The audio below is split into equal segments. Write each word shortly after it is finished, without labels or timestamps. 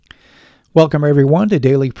Welcome, everyone, to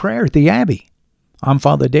Daily Prayer at the Abbey. I'm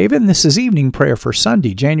Father David, and this is evening prayer for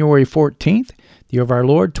Sunday, January 14th, the year of our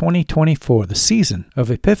Lord 2024, the season of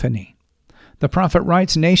Epiphany. The prophet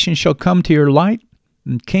writes, "Nations shall come to your light,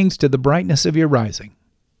 and kings to the brightness of your rising."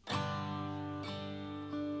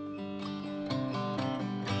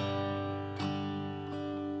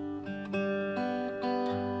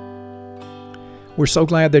 We're so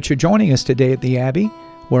glad that you're joining us today at the Abbey,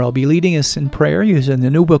 where I'll be leading us in prayer using the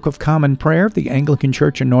New Book of Common Prayer of the Anglican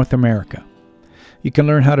Church in North America. You can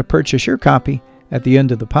learn how to purchase your copy at the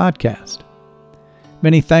end of the podcast.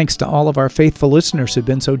 Many thanks to all of our faithful listeners who've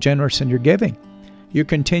been so generous in your giving. Your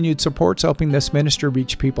continued support's helping this ministry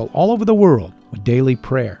reach people all over the world with daily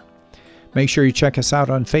prayer. Make sure you check us out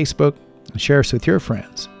on Facebook and share us with your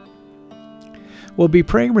friends. We'll be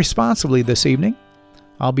praying responsibly this evening.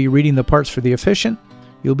 I'll be reading the parts for the officiant.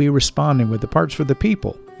 You'll be responding with the parts for the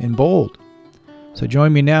people in bold. So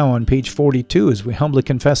join me now on page 42 as we humbly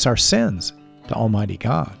confess our sins to Almighty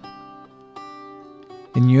God.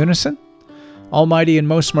 In unison, Almighty and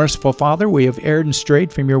most merciful Father, we have erred and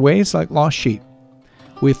strayed from your ways like lost sheep.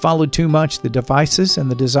 We have followed too much the devices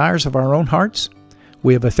and the desires of our own hearts.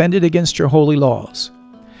 We have offended against your holy laws.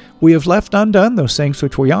 We have left undone those things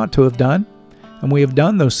which we ought to have done, and we have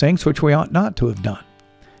done those things which we ought not to have done.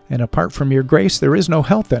 And apart from your grace, there is no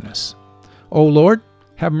health in us. O Lord,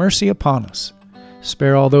 have mercy upon us.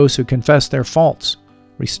 Spare all those who confess their faults.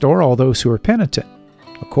 Restore all those who are penitent,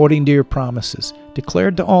 according to your promises,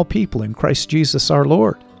 declared to all people in Christ Jesus our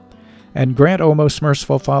Lord. And grant, O most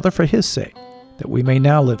merciful Father, for his sake, that we may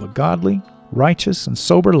now live a godly, righteous, and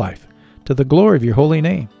sober life, to the glory of your holy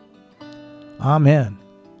name. Amen.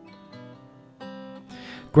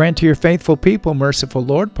 Grant to your faithful people, merciful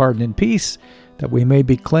Lord, pardon and peace, that we may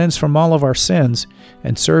be cleansed from all of our sins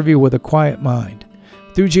and serve you with a quiet mind.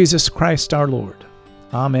 Through Jesus Christ our Lord.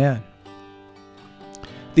 Amen.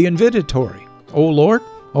 The invitatory. O Lord,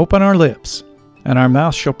 open our lips, and our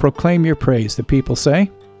mouth shall proclaim your praise. The people say,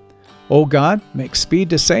 O God, make speed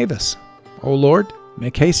to save us. O Lord,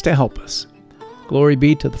 make haste to help us. Glory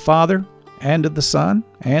be to the Father, and to the Son,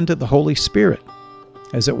 and to the Holy Spirit,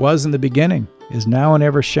 as it was in the beginning, is now, and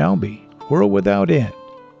ever shall be, world without end.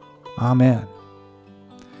 Amen.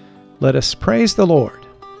 Let us praise the Lord.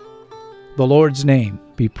 The Lord's name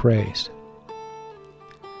be praised.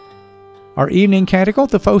 Our evening canticle,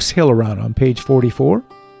 the Phos Hilaron, on page 44.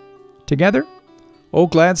 Together, O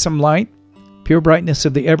gladsome light, pure brightness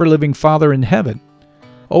of the ever-living Father in heaven,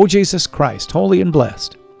 O Jesus Christ, holy and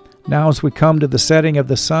blessed, now as we come to the setting of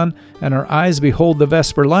the sun and our eyes behold the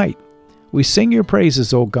vesper light, we sing your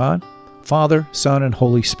praises, O God, Father, Son, and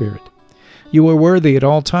Holy Spirit. You are worthy at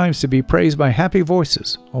all times to be praised by happy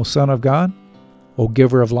voices, O Son of God, O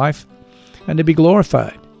Giver of life, and to be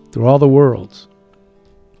glorified through all the worlds.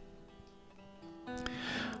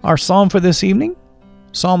 Our psalm for this evening,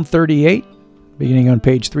 Psalm 38, beginning on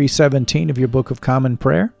page 317 of your Book of Common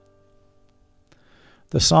Prayer.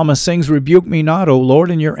 The psalmist sings, "Rebuke me not, O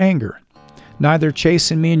Lord, in your anger, neither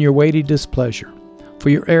chasten me in your weighty displeasure. For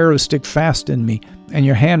your arrows stick fast in me, and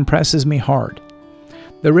your hand presses me hard.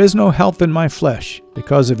 There is no health in my flesh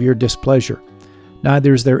because of your displeasure,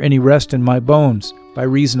 neither is there any rest in my bones by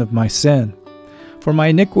reason of my sin. For my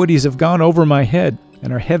iniquities have gone over my head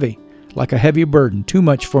and are heavy, like a heavy burden, too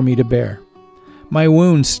much for me to bear. My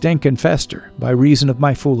wounds stink and fester by reason of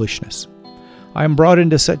my foolishness. I am brought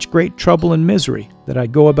into such great trouble and misery that I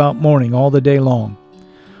go about mourning all the day long.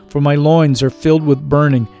 For my loins are filled with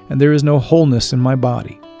burning, and there is no wholeness in my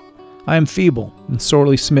body. I am feeble and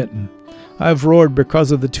sorely smitten. I have roared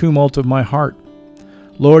because of the tumult of my heart.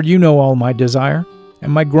 Lord, you know all my desire,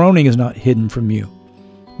 and my groaning is not hidden from you.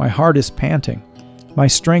 My heart is panting. My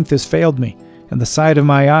strength has failed me, and the sight of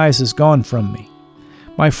my eyes is gone from me.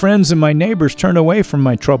 My friends and my neighbors turn away from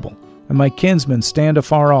my trouble, and my kinsmen stand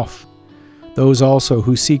afar off. Those also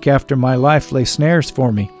who seek after my life lay snares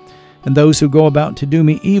for me, and those who go about to do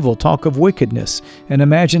me evil talk of wickedness and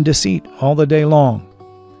imagine deceit all the day long.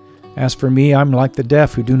 As for me, I am like the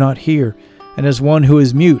deaf who do not hear, and as one who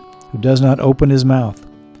is mute, who does not open his mouth.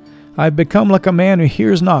 I have become like a man who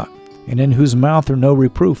hears not, and in whose mouth are no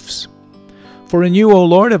reproofs. For in you, O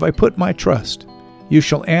Lord, have I put my trust. You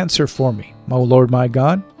shall answer for me, O Lord my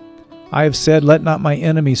God. I have said, let not my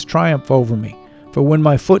enemies triumph over me, for when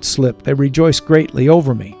my foot slipped, they rejoice greatly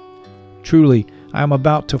over me. Truly, I am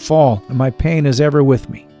about to fall, and my pain is ever with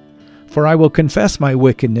me. For I will confess my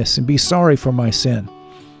wickedness and be sorry for my sin.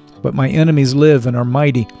 But my enemies live and are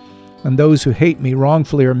mighty, and those who hate me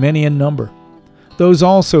wrongfully are many in number. Those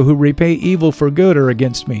also who repay evil for good are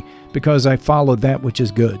against me, because I followed that which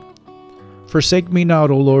is good. Forsake me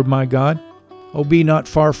not, O Lord my God. O be not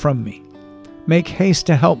far from me. Make haste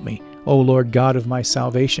to help me, O Lord God of my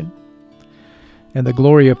salvation. And the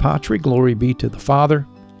Gloria Patri, glory be to the Father,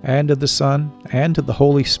 and to the Son, and to the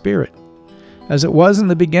Holy Spirit, as it was in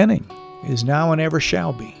the beginning, is now, and ever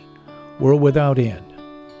shall be, world without end.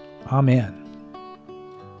 Amen.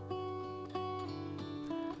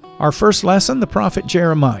 Our first lesson, the prophet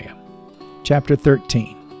Jeremiah, chapter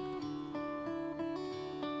 13.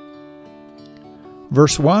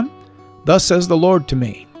 Verse 1, Thus says the Lord to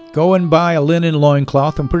me, Go and buy a linen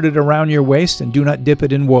loincloth and put it around your waist, and do not dip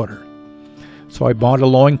it in water. So I bought a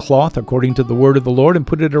loincloth according to the word of the Lord and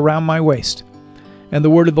put it around my waist. And the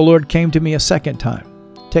word of the Lord came to me a second time.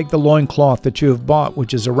 Take the loincloth that you have bought,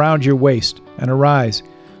 which is around your waist, and arise.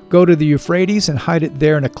 Go to the Euphrates and hide it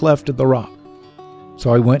there in a cleft of the rock.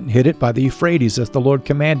 So I went and hid it by the Euphrates, as the Lord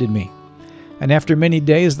commanded me. And after many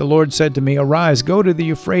days the Lord said to me, Arise, go to the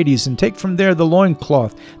Euphrates, and take from there the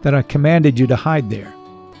loincloth that I commanded you to hide there.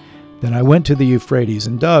 Then I went to the Euphrates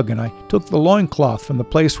and dug, and I took the loincloth from the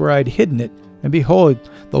place where I had hidden it, and behold,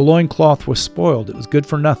 the loincloth was spoiled, it was good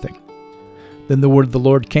for nothing. Then the word of the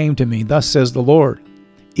Lord came to me, Thus says the Lord,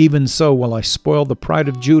 Even so will I spoil the pride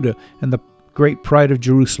of Judah and the great pride of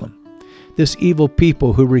Jerusalem. This evil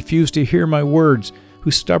people who refuse to hear my words,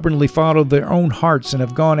 who stubbornly follow their own hearts and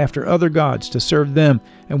have gone after other gods to serve them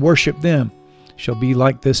and worship them, shall be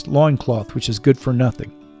like this loincloth which is good for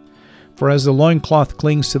nothing. For as the loincloth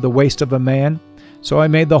clings to the waist of a man, so I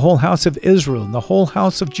made the whole house of Israel and the whole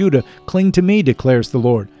house of Judah cling to me, declares the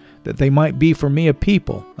Lord, that they might be for me a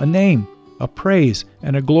people, a name, a praise,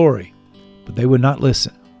 and a glory. But they would not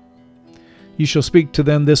listen. You shall speak to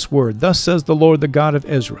them this word, Thus says the Lord, the God of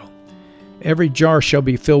Israel, Every jar shall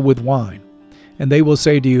be filled with wine. And they will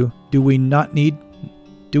say to you, Do we not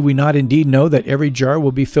indeed know that every jar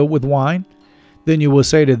will be filled with wine? Then you will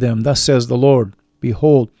say to them, Thus says the Lord,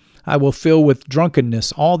 Behold, I will fill with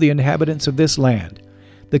drunkenness all the inhabitants of this land,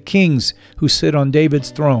 the kings who sit on David's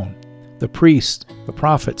throne, the priests, the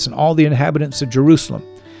prophets, and all the inhabitants of Jerusalem.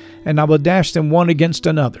 And I will dash them one against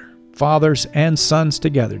another, fathers and sons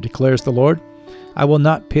together, declares the Lord. I will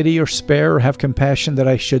not pity or spare or have compassion that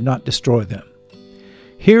I should not destroy them.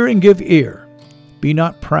 Hear and give ear. Be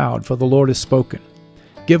not proud, for the Lord has spoken.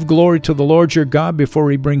 Give glory to the Lord your God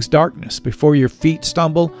before he brings darkness, before your feet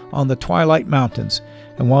stumble on the twilight mountains.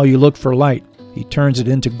 And while you look for light, he turns it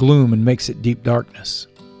into gloom and makes it deep darkness.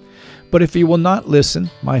 But if you will not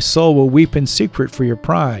listen, my soul will weep in secret for your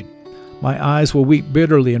pride. My eyes will weep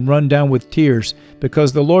bitterly and run down with tears,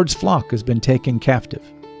 because the Lord's flock has been taken captive.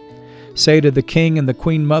 Say to the king and the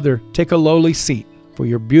queen mother, Take a lowly seat, for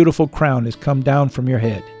your beautiful crown has come down from your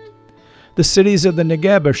head. The cities of the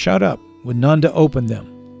Negeb are shut up, with none to open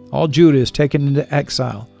them. All Judah is taken into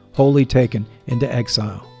exile, wholly taken into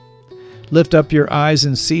exile. Lift up your eyes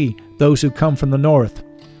and see those who come from the north.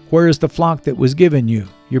 Where is the flock that was given you,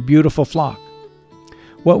 your beautiful flock?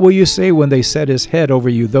 What will you say when they set his head over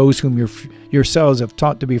you, those whom yourselves have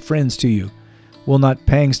taught to be friends to you? Will not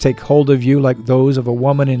pangs take hold of you like those of a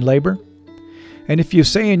woman in labor? And if you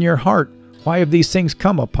say in your heart, Why have these things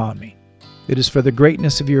come upon me? It is for the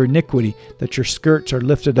greatness of your iniquity that your skirts are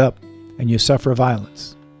lifted up, and you suffer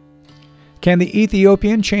violence. Can the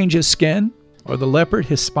Ethiopian change his skin, or the leopard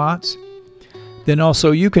his spots? Then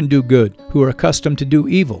also you can do good, who are accustomed to do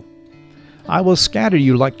evil. I will scatter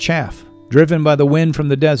you like chaff, driven by the wind from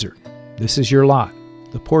the desert. This is your lot,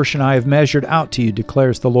 the portion I have measured out to you,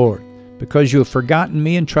 declares the Lord, because you have forgotten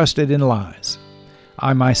me and trusted in lies.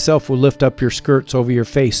 I myself will lift up your skirts over your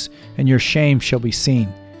face, and your shame shall be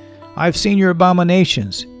seen. I have seen your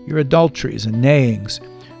abominations, your adulteries and neighings,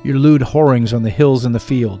 your lewd whorings on the hills and the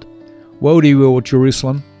field. Woe to you, O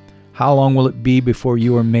Jerusalem! How long will it be before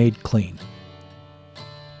you are made clean?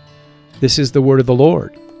 This is the word of the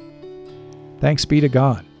Lord. Thanks be to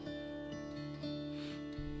God.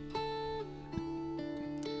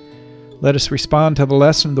 Let us respond to the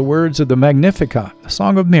lesson of the words of the Magnificat, a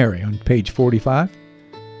Song of Mary, on page 45.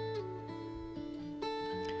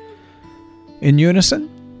 In unison,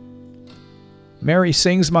 Mary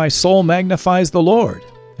sings, My soul magnifies the Lord,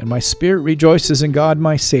 and my spirit rejoices in God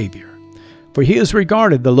my Savior. For he has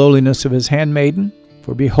regarded the lowliness of his handmaiden.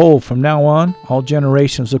 For behold, from now on all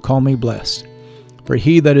generations will call me blessed. For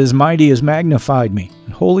he that is mighty has magnified me,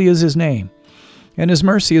 and holy is his name. And his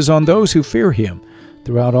mercy is on those who fear him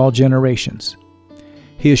throughout all generations.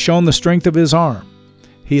 He has shown the strength of his arm.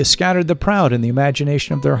 He has scattered the proud in the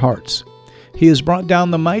imagination of their hearts. He has brought down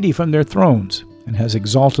the mighty from their thrones, and has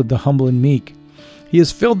exalted the humble and meek. He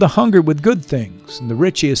has filled the hungry with good things, and the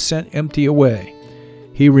rich he has sent empty away.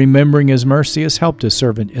 He, remembering his mercy, has helped his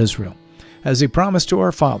servant Israel, as he promised to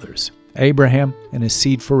our fathers, Abraham and his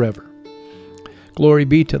seed forever. Glory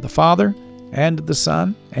be to the Father, and to the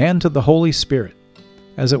Son, and to the Holy Spirit,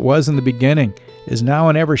 as it was in the beginning, is now,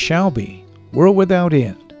 and ever shall be, world without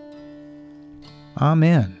end.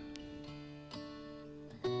 Amen.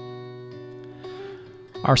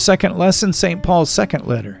 Our second lesson, St. Paul's second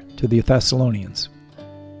letter to the Thessalonians.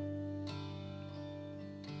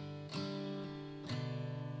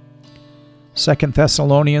 Second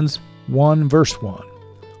Thessalonians 1, verse 1.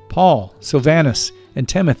 Paul, Silvanus, and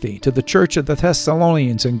Timothy, to the church of the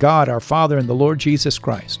Thessalonians in God our Father and the Lord Jesus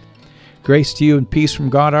Christ. Grace to you and peace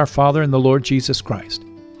from God our Father and the Lord Jesus Christ.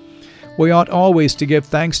 We ought always to give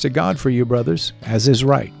thanks to God for you, brothers, as is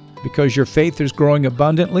right, because your faith is growing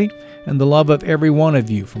abundantly, and the love of every one of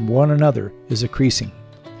you from one another is increasing.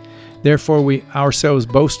 Therefore we ourselves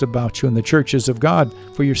boast about you in the churches of God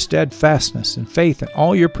for your steadfastness and faith in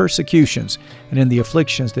all your persecutions and in the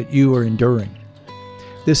afflictions that you are enduring.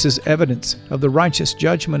 This is evidence of the righteous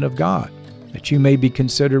judgment of God, that you may be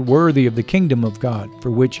considered worthy of the kingdom of God, for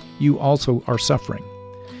which you also are suffering.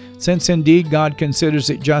 Since indeed God considers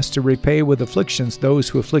it just to repay with afflictions those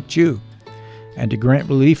who afflict you, and to grant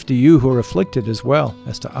relief to you who are afflicted as well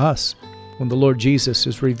as to us, when the Lord Jesus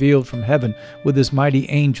is revealed from heaven with his mighty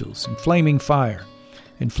angels in flaming fire,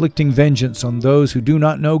 inflicting vengeance on those who do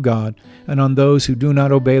not know God and on those who do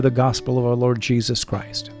not obey the gospel of our Lord Jesus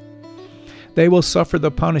Christ. They will suffer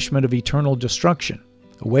the punishment of eternal destruction,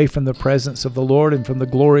 away from the presence of the Lord and from the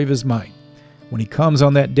glory of his might, when he comes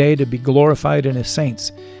on that day to be glorified in his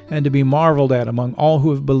saints and to be marveled at among all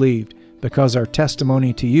who have believed, because our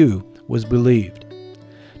testimony to you was believed.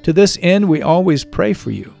 To this end we always pray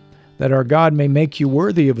for you, that our God may make you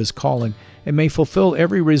worthy of his calling, and may fulfill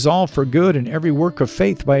every resolve for good and every work of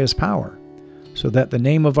faith by his power, so that the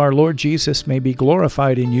name of our Lord Jesus may be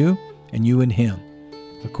glorified in you and you in him,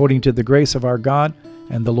 according to the grace of our God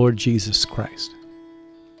and the Lord Jesus Christ.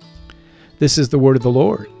 This is the word of the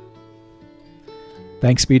Lord.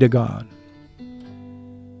 Thanks be to God.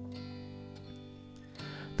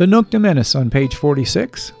 The Nunc Dimittis on page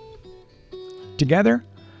 46. Together,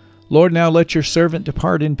 Lord, now let your servant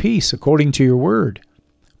depart in peace according to your word.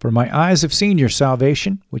 For my eyes have seen your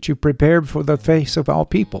salvation, which you prepared for the face of all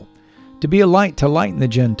people, to be a light to lighten the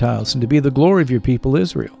Gentiles, and to be the glory of your people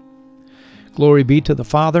Israel. Glory be to the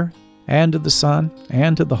Father, and to the Son,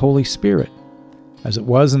 and to the Holy Spirit, as it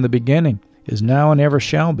was in the beginning, is now, and ever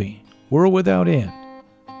shall be, world without end.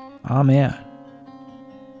 Amen.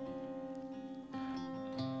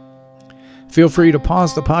 Feel free to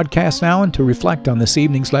pause the podcast now and to reflect on this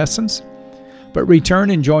evening's lessons, but return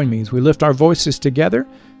and join me as we lift our voices together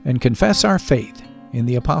and confess our faith in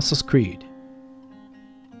the Apostles' Creed.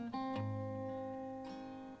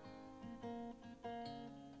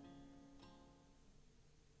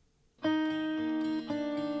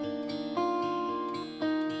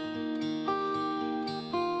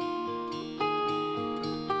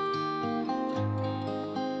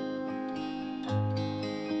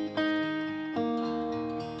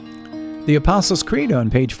 The Apostles' Creed on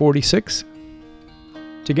page 46.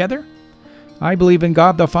 Together, I believe in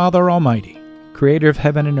God the Father Almighty, creator of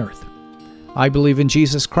heaven and earth. I believe in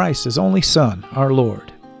Jesus Christ, his only Son, our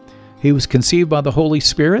Lord. He was conceived by the Holy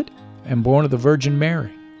Spirit and born of the Virgin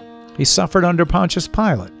Mary. He suffered under Pontius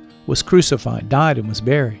Pilate, was crucified, died, and was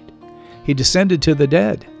buried. He descended to the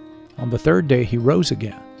dead. On the third day he rose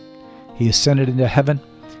again. He ascended into heaven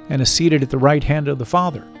and is seated at the right hand of the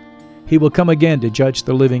Father. He will come again to judge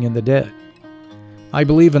the living and the dead. I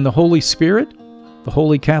believe in the Holy Spirit, the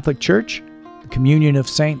Holy Catholic Church, the communion of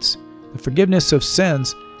saints, the forgiveness of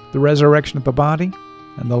sins, the resurrection of the body,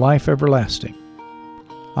 and the life everlasting.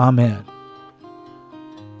 Amen.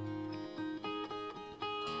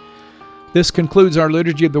 This concludes our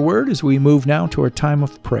Liturgy of the Word as we move now to our time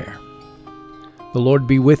of prayer. The Lord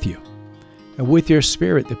be with you, and with your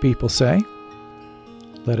spirit, the people say.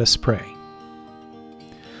 Let us pray.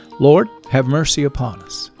 Lord, have mercy upon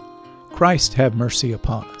us. Christ, have mercy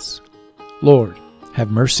upon us. Lord,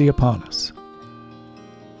 have mercy upon us.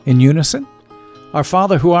 In unison, Our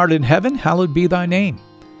Father who art in heaven, hallowed be thy name.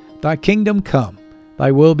 Thy kingdom come,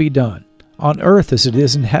 thy will be done, on earth as it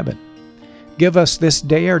is in heaven. Give us this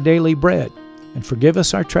day our daily bread, and forgive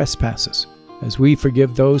us our trespasses, as we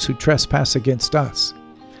forgive those who trespass against us.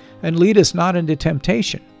 And lead us not into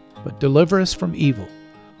temptation, but deliver us from evil.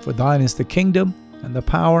 For thine is the kingdom, and the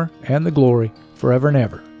power, and the glory, forever and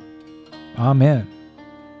ever. Amen.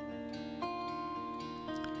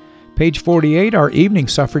 Page 48, our evening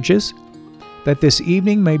suffrages. That this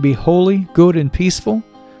evening may be holy, good, and peaceful,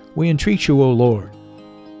 we entreat you, O Lord.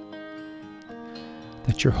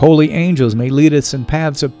 That your holy angels may lead us in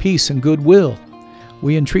paths of peace and goodwill,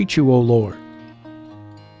 we entreat you, O Lord.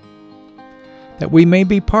 that we may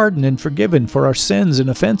be pardoned and forgiven for our sins and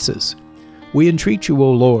offenses. We entreat you,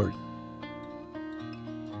 O Lord,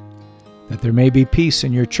 that there may be peace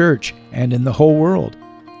in your church and in the whole world.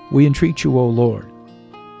 We entreat you, O Lord,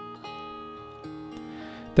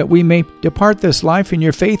 that we may depart this life in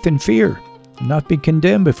your faith and fear, and not be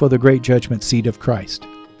condemned before the great judgment seat of Christ.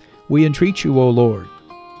 We entreat you, O Lord,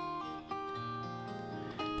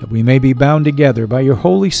 that we may be bound together by your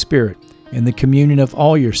Holy Spirit in the communion of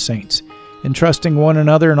all your saints, entrusting one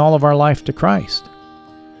another and all of our life to Christ.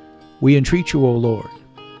 We entreat you, O Lord.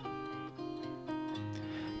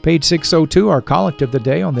 Page 602, our collect of the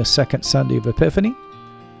day on this second Sunday of Epiphany.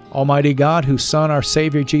 Almighty God, whose Son, our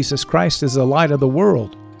Savior Jesus Christ, is the light of the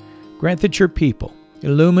world, grant that your people,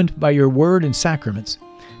 illumined by your word and sacraments,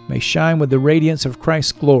 may shine with the radiance of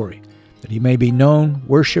Christ's glory, that he may be known,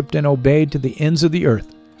 worshipped, and obeyed to the ends of the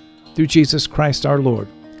earth, through Jesus Christ our Lord,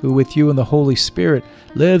 who with you and the Holy Spirit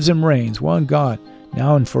lives and reigns, one God,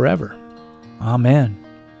 now and forever. Amen.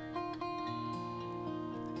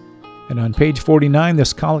 And on page 49,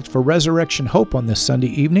 this collect for resurrection hope on this Sunday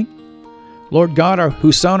evening. Lord God,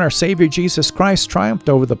 whose Son, our Savior Jesus Christ, triumphed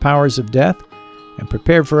over the powers of death and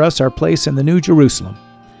prepared for us our place in the New Jerusalem.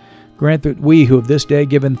 Grant that we who have this day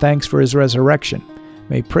given thanks for his resurrection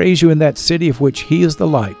may praise you in that city of which he is the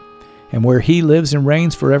light, and where he lives and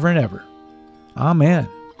reigns forever and ever. Amen.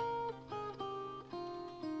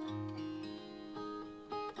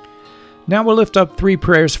 Now we'll lift up 3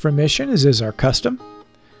 prayers for mission, as is our custom.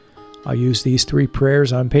 I'll use these 3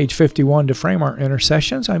 prayers on page 51 to frame our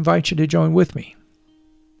intercessions. I invite you to join with me.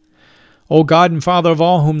 O God and Father of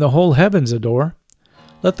all, whom the whole heavens adore,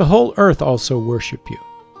 let the whole earth also worship you.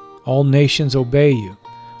 All nations obey you.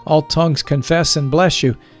 All tongues confess and bless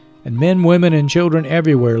you, and men, women, and children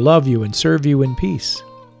everywhere love you and serve you in peace.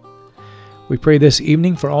 We pray this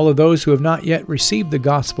evening for all of those who have not yet received the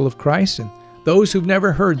gospel of Christ and those who've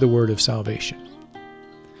never heard the word of salvation.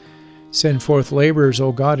 Send forth laborers,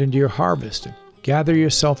 O God, into your harvest, and gather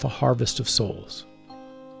yourself a harvest of souls.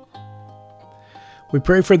 We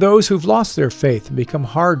pray for those who've lost their faith and become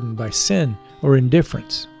hardened by sin or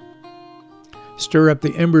indifference. Stir up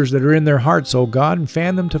the embers that are in their hearts, O God, and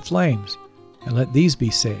fan them to flames, and let these be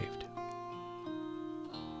saved.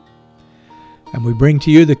 And we bring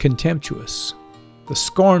to you the contemptuous, the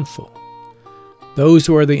scornful, those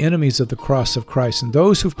who are the enemies of the cross of Christ, and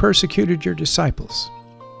those who've persecuted your disciples.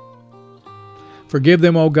 Forgive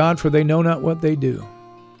them, O God, for they know not what they do.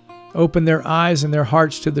 Open their eyes and their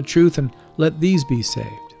hearts to the truth, and let these be saved.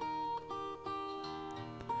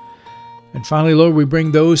 And finally, Lord, we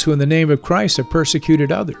bring those who in the name of Christ have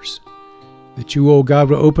persecuted others, that you, O God,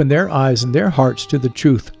 will open their eyes and their hearts to the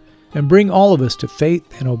truth, and bring all of us to faith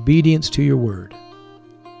and obedience to your word.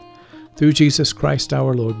 Through Jesus Christ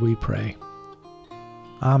our Lord we pray.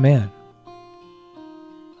 Amen.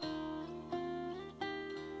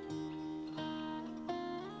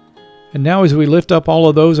 And now as we lift up all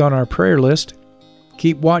of those on our prayer list,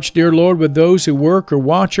 keep watch, dear Lord, with those who work or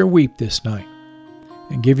watch or weep this night,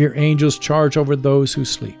 and give your angels charge over those who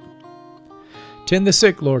sleep. Tend the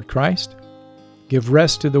sick, Lord Christ. Give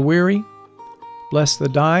rest to the weary. Bless the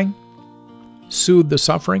dying. Soothe the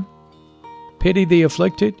suffering. Pity the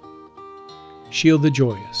afflicted. Shield the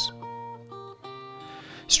joyous.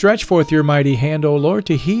 Stretch forth your mighty hand, O Lord,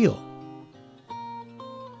 to heal,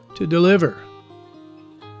 to deliver,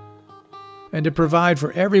 and to provide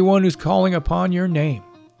for everyone who's calling upon your name.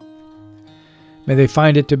 May they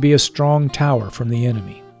find it to be a strong tower from the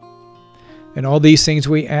enemy. And all these things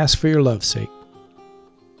we ask for your love's sake.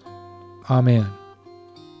 Amen.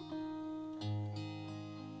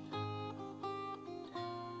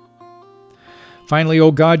 Finally,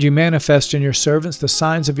 O God, you manifest in your servants the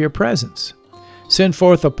signs of your presence. Send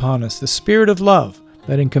forth upon us the spirit of love,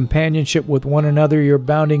 that in companionship with one another your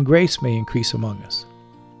abounding grace may increase among us.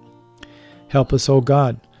 Help us, O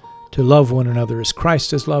God, to love one another as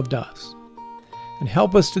Christ has loved us. And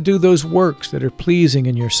help us to do those works that are pleasing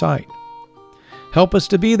in your sight. Help us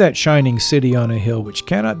to be that shining city on a hill which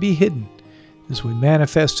cannot be hidden, as we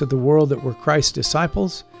manifest to the world that we're Christ's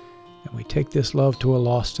disciples, and we take this love to a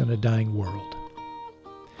lost and a dying world.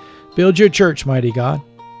 Build your church, mighty God,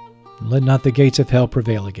 and let not the gates of hell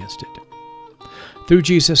prevail against it. Through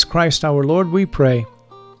Jesus Christ our Lord we pray.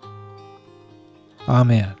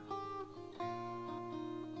 Amen.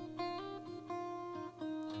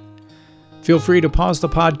 Feel free to pause the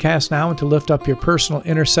podcast now and to lift up your personal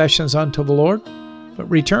intercessions unto the Lord, but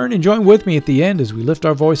return and join with me at the end as we lift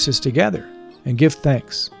our voices together and give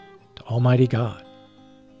thanks to Almighty God.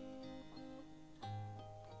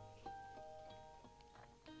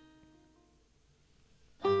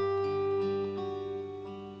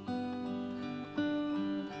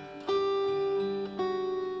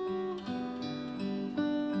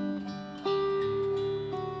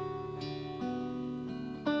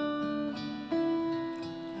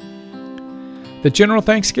 The General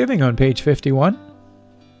Thanksgiving on page 51.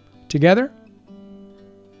 Together.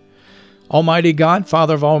 Almighty God,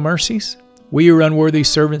 Father of all mercies, we, your unworthy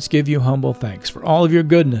servants, give you humble thanks for all of your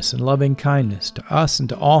goodness and loving kindness to us and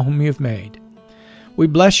to all whom you have made. We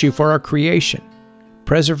bless you for our creation,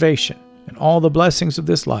 preservation, and all the blessings of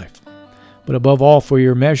this life, but above all for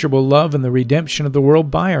your immeasurable love and the redemption of the world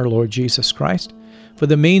by our Lord Jesus Christ, for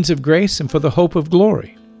the means of grace and for the hope of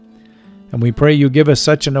glory. And we pray you give us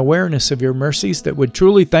such an awareness of your mercies that with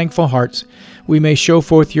truly thankful hearts we may show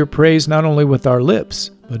forth your praise not only with our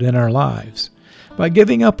lips, but in our lives, by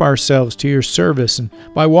giving up ourselves to your service and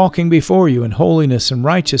by walking before you in holiness and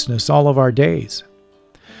righteousness all of our days.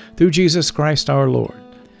 Through Jesus Christ our Lord,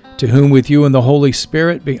 to whom with you and the Holy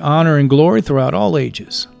Spirit be honor and glory throughout all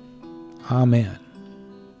ages. Amen.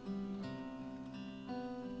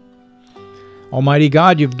 Almighty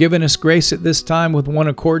God, you've given us grace at this time with one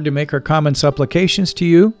accord to make our common supplications to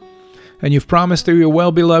you, and you've promised through your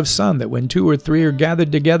well-beloved Son that when 2 or 3 are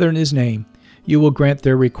gathered together in his name, you will grant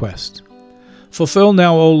their requests. Fulfill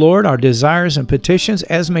now, O Lord, our desires and petitions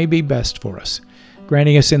as may be best for us,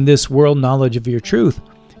 granting us in this world knowledge of your truth,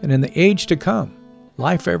 and in the age to come,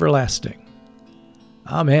 life everlasting.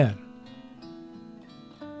 Amen.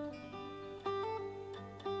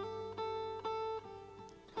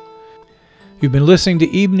 You've been listening to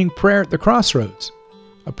Evening Prayer at the Crossroads,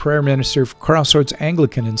 a prayer minister for Crossroads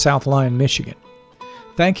Anglican in South Lyon, Michigan.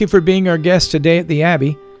 Thank you for being our guest today at the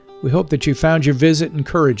Abbey. We hope that you found your visit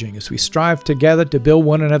encouraging as we strive together to build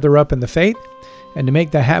one another up in the faith and to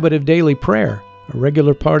make the habit of daily prayer a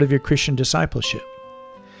regular part of your Christian discipleship.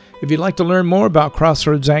 If you'd like to learn more about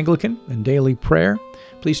Crossroads Anglican and daily prayer,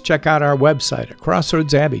 please check out our website at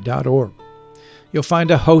crossroadsabbey.org. You'll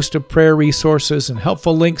find a host of prayer resources and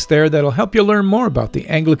helpful links there that'll help you learn more about the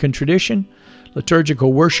Anglican tradition,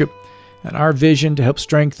 liturgical worship, and our vision to help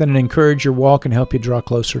strengthen and encourage your walk and help you draw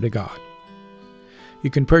closer to God. You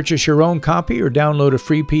can purchase your own copy or download a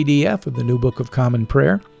free PDF of the New Book of Common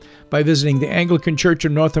Prayer by visiting the Anglican Church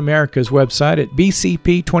of North America's website at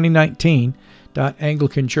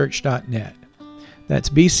bcp2019.anglicanchurch.net. That's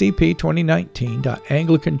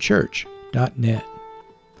bcp2019.anglicanchurch.net.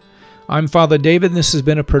 I'm Father David, and this has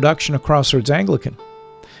been a production of Crossroads Anglican.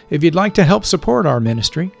 If you'd like to help support our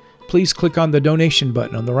ministry, please click on the donation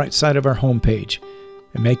button on the right side of our homepage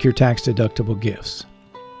and make your tax-deductible gifts.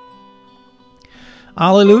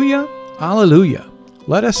 Alleluia, alleluia.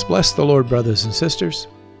 Let us bless the Lord, brothers and sisters.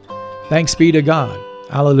 Thanks be to God.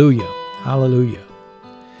 Alleluia, alleluia.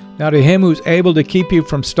 Now to him who's able to keep you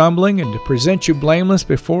from stumbling and to present you blameless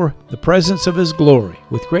before the presence of his glory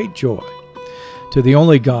with great joy, to the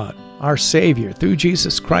only God, our Savior, through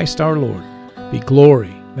Jesus Christ our Lord, be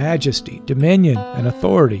glory, majesty, dominion, and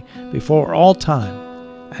authority before all time,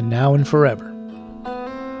 and now and forever.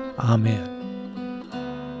 Amen.